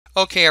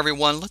Okay,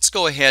 everyone, let's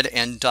go ahead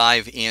and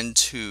dive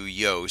into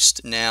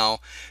Yoast. Now,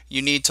 you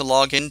need to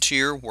log into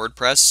your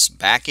WordPress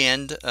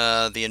backend,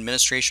 the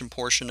administration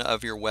portion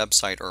of your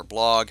website or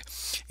blog,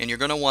 and you're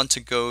going to want to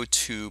go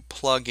to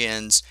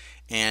Plugins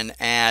and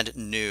add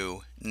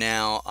New.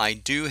 Now, I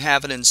do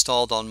have it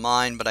installed on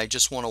mine, but I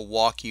just want to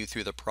walk you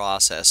through the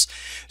process.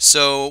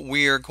 So,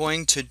 we are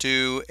going to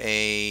do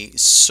a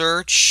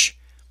search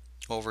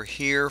over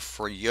here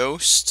for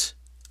Yoast.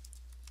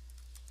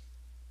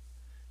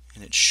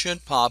 And it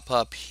should pop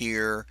up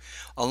here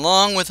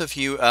along with a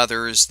few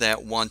others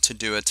that want to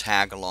do a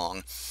tag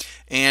along.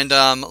 And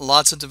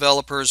lots of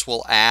developers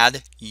will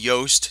add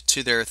Yoast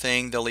to their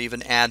thing. They'll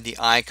even add the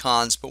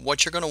icons. But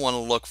what you're going to want to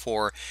look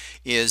for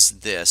is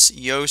this,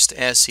 Yoast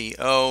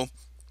SEO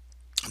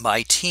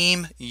by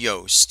Team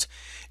Yoast.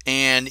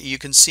 And you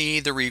can see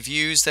the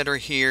reviews that are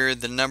here,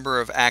 the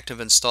number of active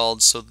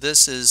installed, so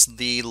this is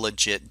the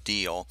legit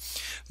deal.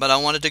 But I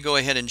wanted to go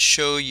ahead and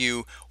show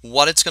you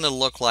what it's going to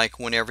look like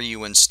whenever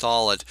you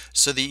install it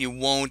so that you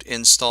won't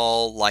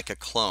install like a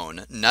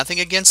clone.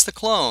 Nothing against the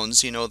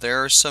clones, you know,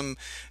 there are some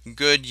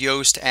good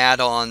Yoast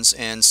add-ons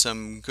and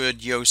some good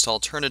Yoast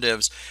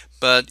alternatives,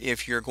 but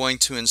if you're going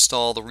to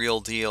install the real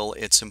deal,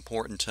 it's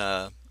important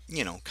to,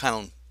 you know, kind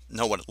of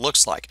know what it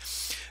looks like.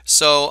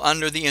 So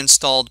under the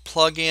installed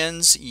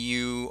plugins,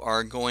 you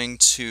are going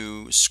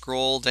to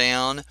scroll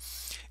down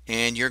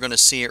and you're going to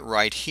see it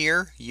right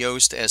here,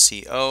 Yoast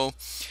SEO.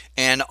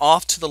 And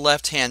off to the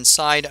left hand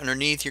side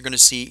underneath, you're going to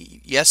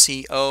see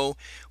SEO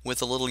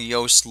with a little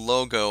Yoast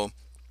logo.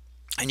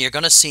 And you're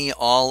going to see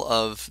all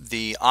of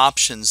the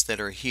options that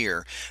are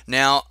here.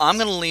 Now, I'm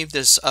going to leave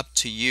this up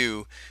to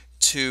you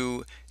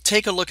to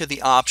take a look at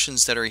the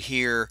options that are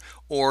here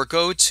or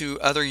go to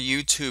other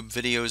YouTube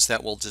videos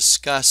that will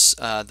discuss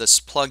this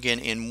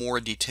plugin in more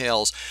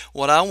details.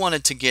 What I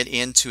wanted to get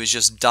into is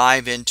just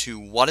dive into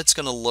what it's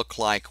going to look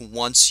like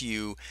once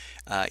you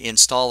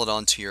install it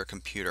onto your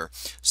computer.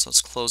 So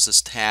let's close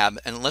this tab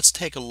and let's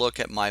take a look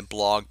at my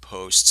blog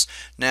posts.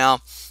 Now,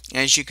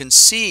 as you can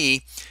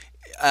see,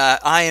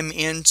 I am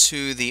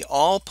into the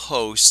all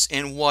posts,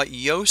 and what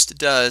Yoast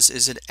does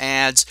is it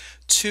adds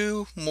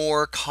 2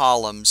 more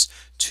columns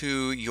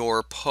to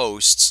your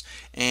posts,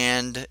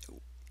 and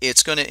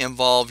it's going to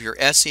involve your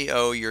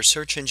SEO, your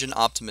search engine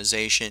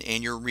optimization,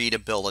 and your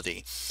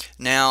readability.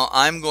 Now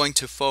I'm going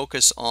to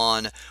focus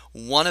on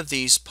one of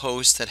these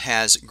posts that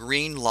has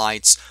green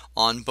lights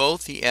on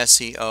both the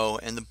SEO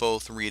and the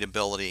both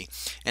readability,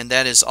 and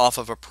that is off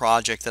of a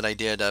project that I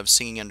did of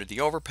Singing Under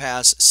the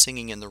Overpass,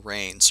 Singing in the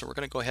Rain. So we're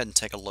going to go ahead and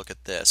take a look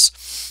at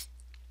this.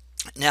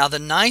 Now the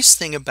nice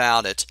thing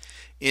about it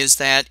is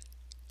that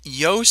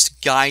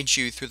Yoast guides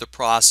you through the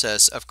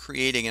process of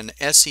creating an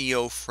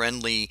SEO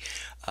friendly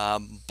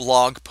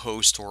blog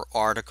post or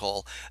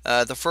article.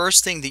 The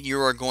first thing that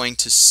you are going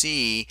to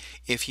see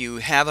if you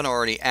haven't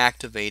already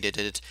activated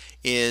it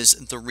is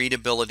the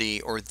readability,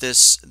 or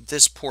this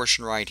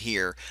portion right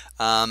here.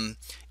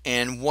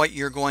 And what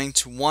you're going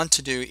to want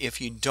to do, if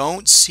you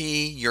don't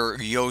see your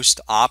Yoast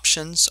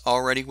options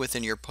already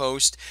within your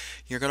post,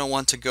 you're going to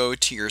want to go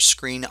to your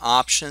screen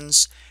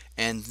options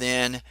and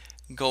then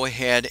go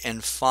ahead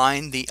and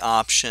find the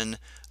option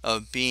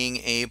of being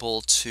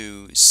able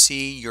to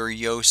see your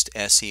Yoast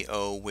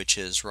SEO, which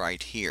is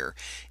right here.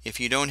 If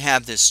you don't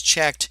have this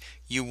checked,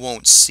 you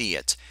won't see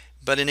it.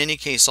 But in any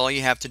case, all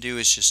you have to do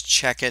is just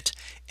check it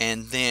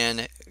and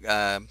then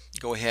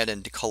go ahead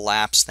and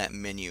collapse that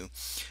menu.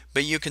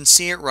 But you can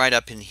see it right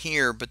up in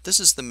here, but this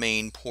is the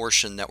main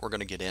portion that we're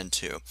going to get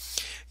into.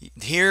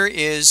 Here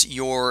is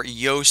your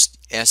Yoast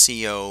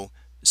SEO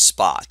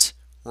spot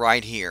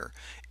right here,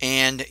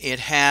 and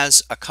it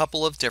has a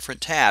couple of different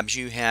tabs.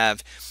 You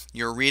have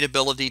your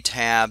readability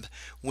tab,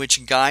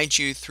 which guides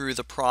you through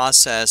the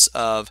process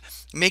of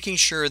making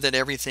sure that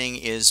everything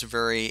is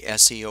very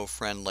SEO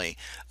friendly.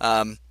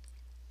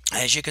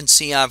 As you can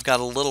see, I've got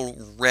a little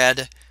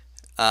red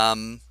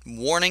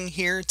warning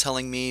here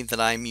telling me that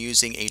I'm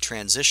using a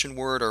transition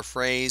word or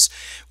phrase,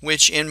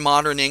 which in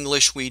modern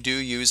English we do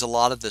use a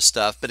lot of this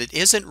stuff, but it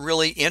isn't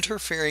really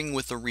interfering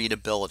with the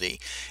readability.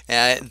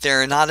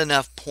 There are not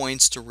enough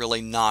points to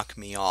really knock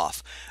me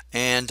off.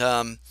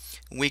 And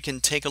we can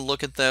take a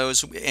look at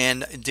those,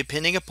 and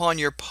depending upon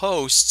your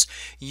posts,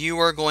 you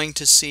are going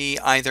to see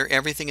either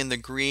everything in the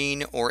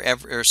green or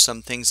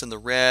some things in the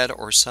red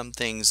or some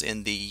things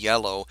in the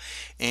yellow,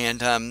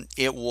 and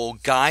it will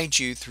guide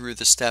you through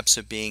the steps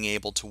of being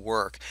able to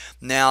work.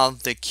 Now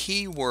the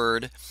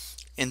keyword,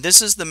 and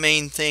this is the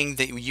main thing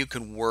that you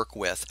can work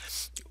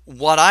with.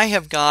 What I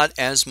have got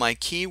as my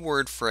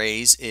keyword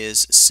phrase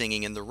is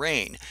singing in the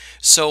rain.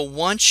 So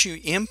once you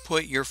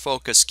input your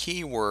focus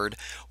keyword,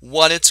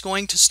 what it's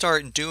going to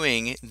start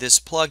doing, this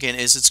plugin,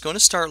 is it's going to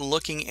start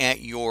looking at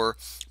your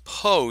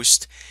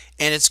post,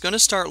 and it's going to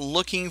start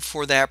looking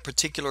for that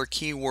particular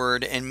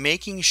keyword and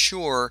making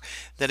sure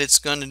that it's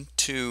going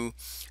to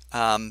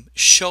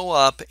show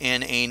up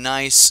in a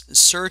nice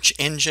search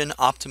engine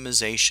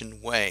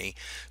optimization way.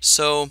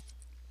 So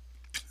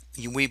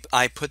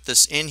I put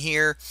this in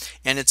here,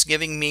 and it's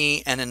giving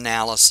me an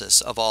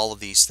analysis of all of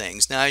these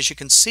things. Now, as you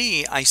can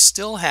see, I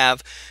still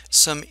have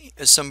some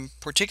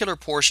particular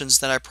portions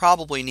that I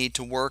probably need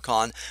to work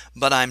on,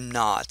 but I'm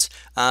not.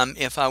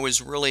 If I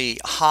was really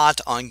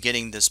hot on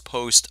getting this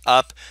post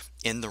up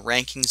in the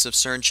rankings of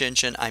search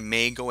engine, I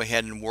may go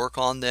ahead and work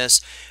on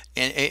this,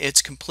 and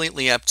it's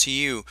completely up to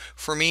you.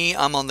 For me,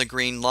 I'm on the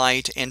green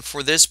light, and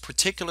for this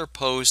particular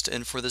post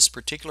and for this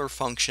particular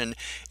function,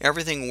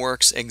 everything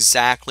works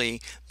exactly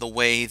the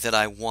way that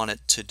I want it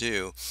to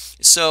do.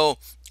 So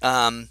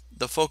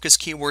the focus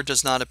keyword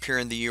does not appear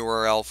in the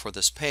URL for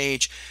this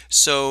page,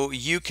 so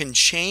you can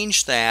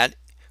change that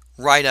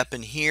right up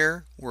in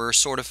here. We're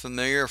sort of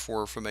familiar, if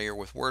we're familiar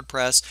with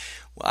WordPress,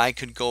 I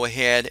could go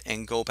ahead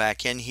and go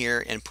back in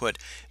here and put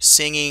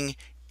singing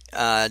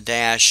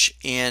dash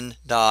in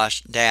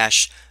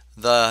dash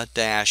the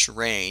dash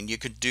rain. You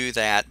could do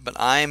that, but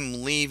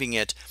I'm leaving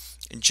it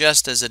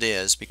just as it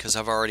is because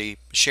I've already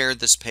shared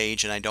this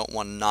page and I don't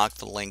want to knock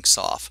the links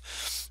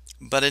off.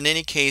 But in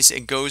any case,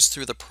 it goes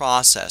through the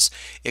process.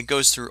 It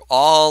goes through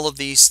all of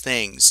these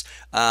things.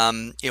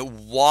 It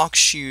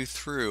walks you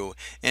through.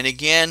 And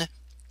again,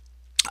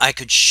 I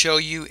could show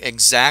you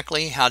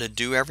exactly how to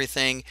do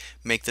everything,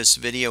 make this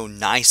video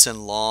nice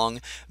and long,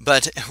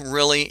 but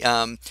really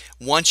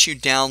once you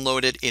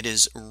download it, it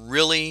is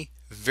really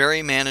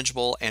very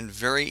manageable and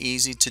very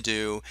easy to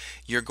do.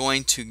 You're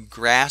going to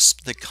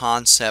grasp the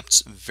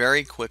concepts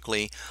very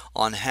quickly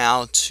on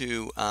how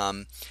to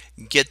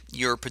get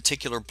your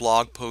particular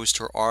blog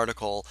post or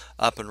article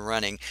up and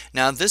running.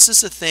 Now, this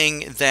is a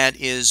thing that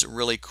is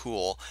really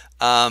cool.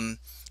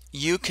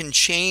 You can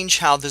change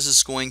how this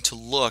is going to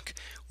look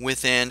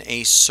within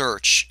a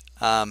search.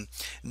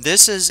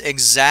 This is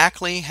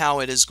exactly how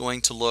it is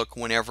going to look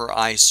whenever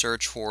I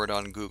search for it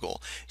on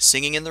Google.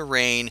 Singing in the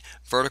Rain,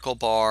 vertical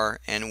bar,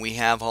 and we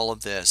have all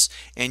of this.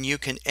 And you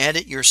can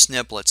edit your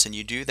snippets, and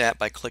you do that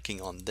by clicking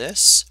on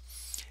this.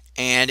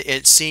 And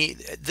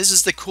this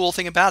is the cool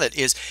thing about it,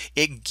 is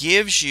it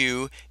gives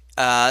you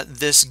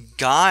this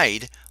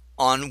guide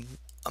on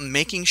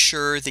making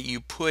sure that you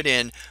put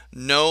in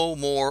no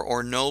more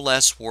or no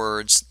less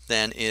words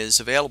than is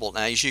available.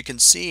 Now, as you can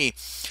see,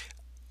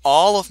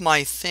 all of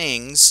my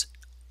things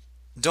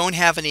don't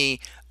have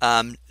any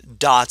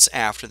dots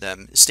after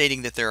them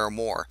stating that there are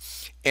more.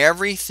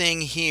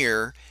 Everything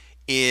here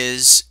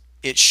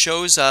it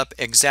shows up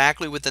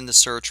exactly within the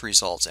search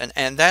results,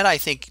 and that, I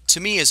think, to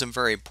me is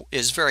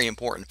very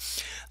important.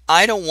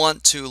 I don't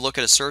want to look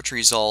at a search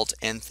result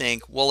and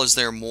think, well, is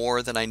there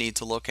more that I need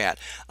to look at?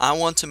 I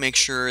want to make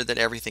sure that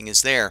everything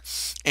is there,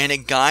 and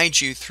it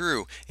guides you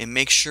through and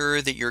makes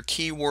sure that your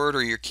keyword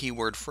or your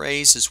keyword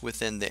phrase is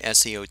within the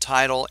SEO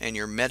title and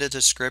your meta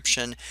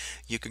description.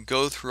 You could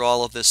go through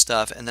all of this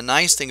stuff, and the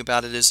nice thing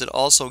about it is it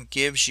also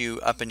gives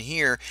you, up in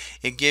here,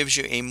 it gives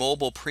you a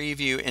mobile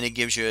preview and it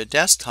gives you a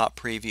desktop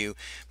preview.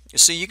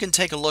 So you can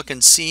take a look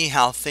and see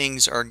how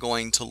things are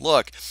going to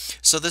look.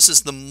 So this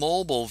is the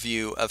mobile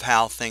view of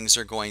how things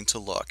are going to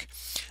look.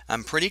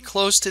 I'm pretty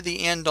close to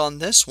the end on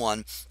this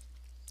one,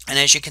 and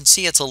as you can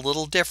see, it's a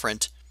little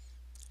different.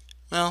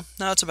 Well,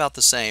 no, it's about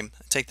the same.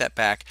 I take that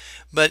back.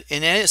 But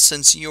in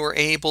essence, you're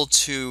able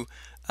to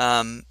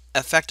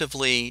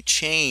effectively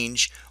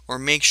change or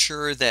make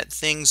sure that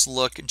things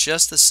look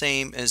just the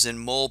same as in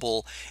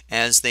mobile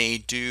as they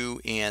do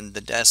in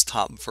the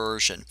desktop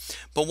version.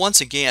 But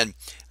once again,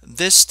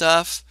 this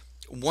stuff,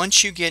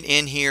 once you get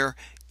in here,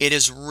 it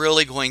is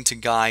really going to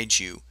guide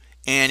you,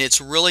 and it's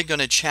really going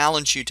to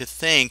challenge you to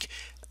think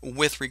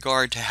with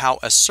regard to how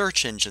a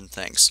search engine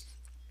thinks.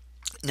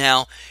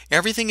 Now,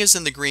 everything is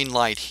in the green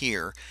light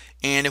here,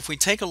 and if we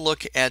take a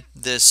look at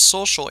this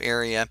social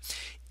area,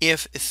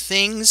 if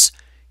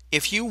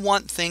you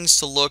want things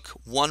to look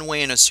one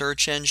way in a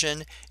search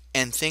engine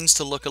and things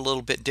to look a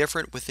little bit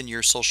different within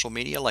your social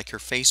media, like your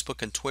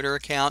Facebook and Twitter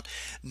account,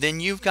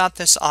 then you've got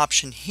this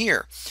option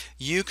here.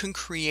 You can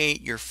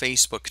create your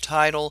Facebook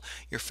title,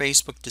 your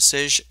Facebook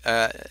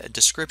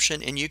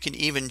description, and you can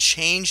even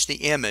change the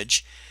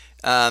image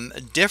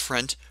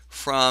different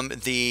from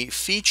the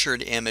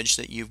featured image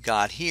that you've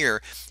got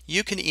here.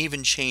 You can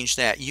even change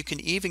that. You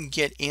can even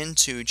get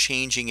into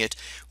changing it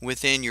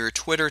within your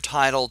Twitter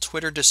title,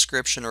 Twitter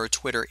description, or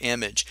Twitter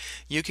image.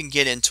 You can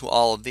get into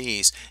all of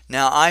these.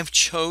 Now, I've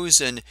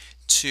chosen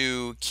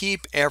to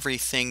keep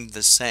everything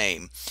the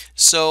same.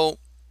 So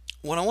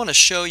what I want to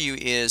show you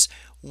is,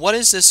 what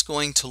is this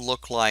going to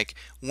look like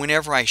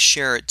whenever I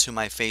share it to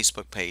my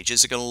Facebook page?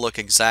 Is it going to look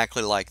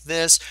exactly like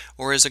this,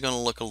 or is it going to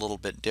look a little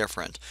bit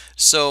different?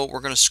 So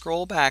we're going to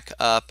scroll back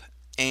up,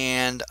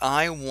 and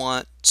I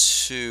want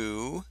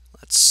to,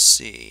 let's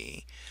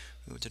see,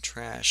 move to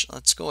trash.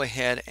 Let's go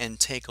ahead and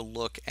take a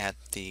look at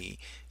the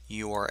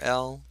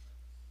URL.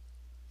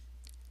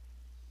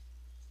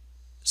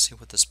 See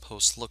what this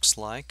post looks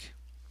like.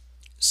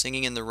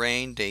 Singing in the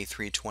Rain, day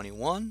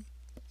 321.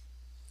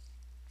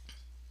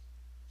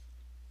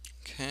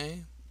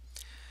 Okay,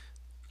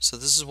 so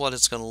this is what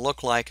it's going to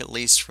look like, at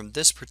least from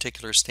this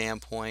particular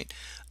standpoint.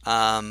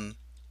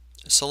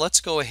 So let's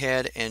go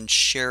ahead and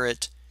share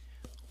it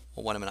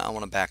Well, wait a minute, I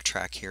want to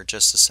backtrack here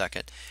just a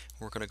second.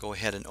 We're going to go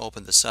ahead and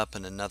open this up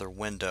in another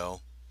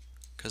window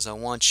because I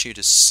want you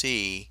to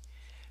see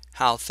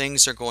how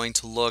things are going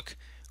to look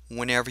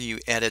whenever you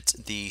edit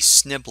the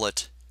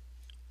sniblet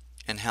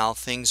and how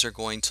things are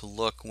going to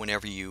look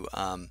whenever you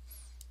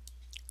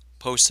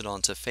post it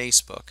onto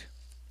Facebook.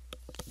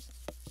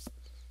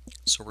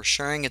 So we're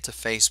sharing it to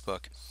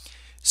Facebook.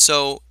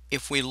 So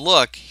if we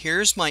look,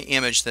 here's my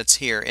image that's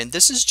here, and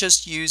this is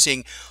just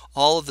using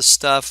all of the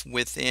stuff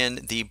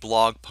within the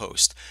blog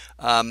post.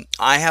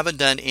 I haven't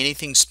done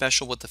anything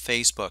special with the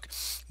Facebook,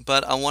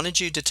 but I wanted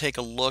you to take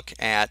a look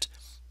at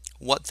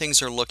what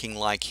things are looking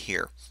like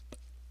here.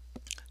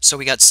 So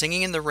we got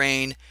Singing in the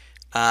Rain.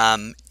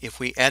 If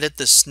we edit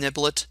the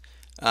sniblet,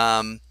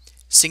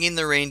 Singing in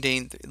the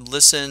Rain,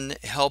 listen,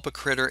 help a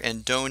critter,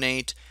 and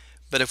donate.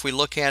 But if we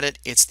look at it,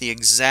 it's the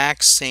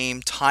exact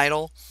same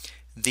title,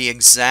 the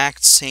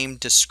exact same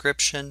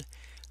description.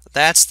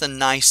 That's the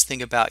nice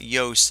thing about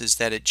Yoast, is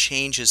that it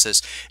changes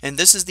this. And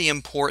this is the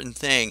important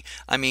thing.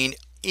 I mean,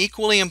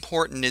 equally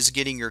important is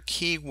getting your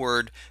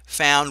keyword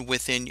found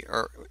within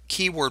your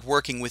keyword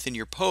working within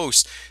your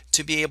post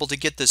to be able to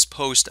get this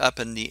post up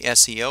in the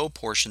SEO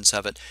portions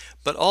of it.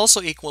 But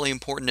also equally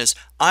important is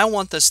I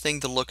want this thing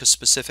to look a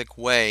specific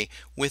way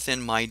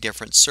within my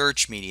different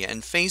search media,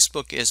 and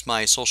Facebook is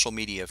my social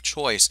media of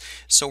choice.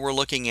 So we're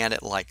looking at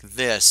it like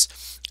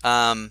this,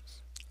 and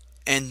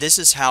this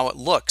is how it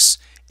looks.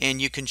 And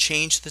you can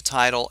change the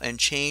title and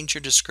change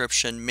your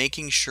description,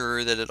 making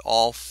sure that it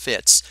all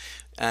fits.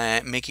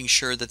 Making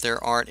sure that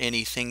there aren't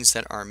any things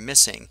that are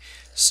missing.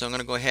 So I'm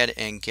going to go ahead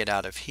and get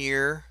out of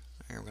here.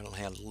 We're going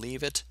to have to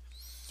leave it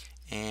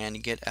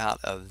and get out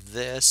of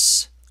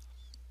this.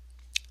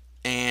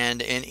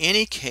 And in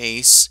any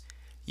case,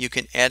 you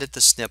can edit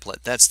the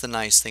sniplet. That's the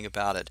nice thing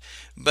about it.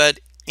 But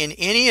in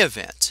any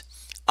event,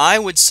 I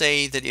would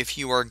say that if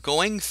you are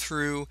going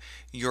through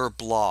your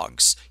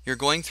blogs, you're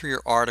going through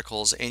your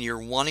articles, and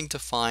you're wanting to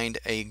find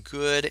a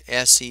good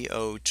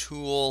SEO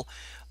tool,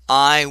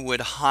 I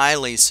would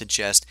highly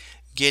suggest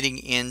getting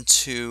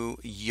into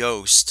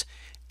Yoast.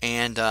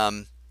 And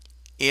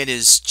it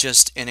is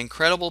just an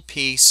incredible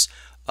piece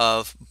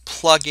of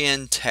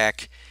plug-in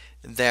tech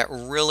that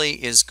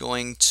really is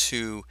going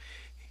to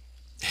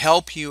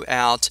help you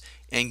out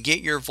and get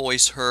your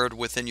voice heard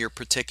within your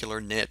particular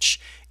niche.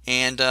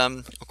 And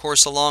of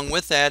course, along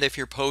with that, if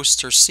your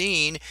posts are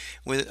seen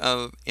with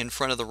in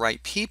front of the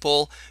right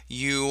people,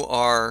 you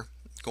are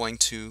going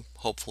to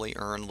hopefully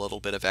earn a little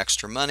bit of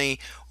extra money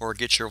or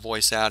get your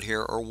voice out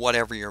here, or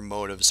whatever your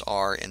motives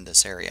are in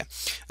this area.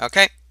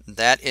 Okay,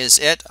 that is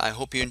it. I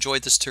hope you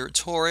enjoyed this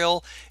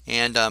tutorial,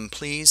 and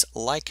please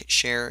like,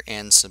 share,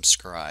 and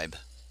subscribe.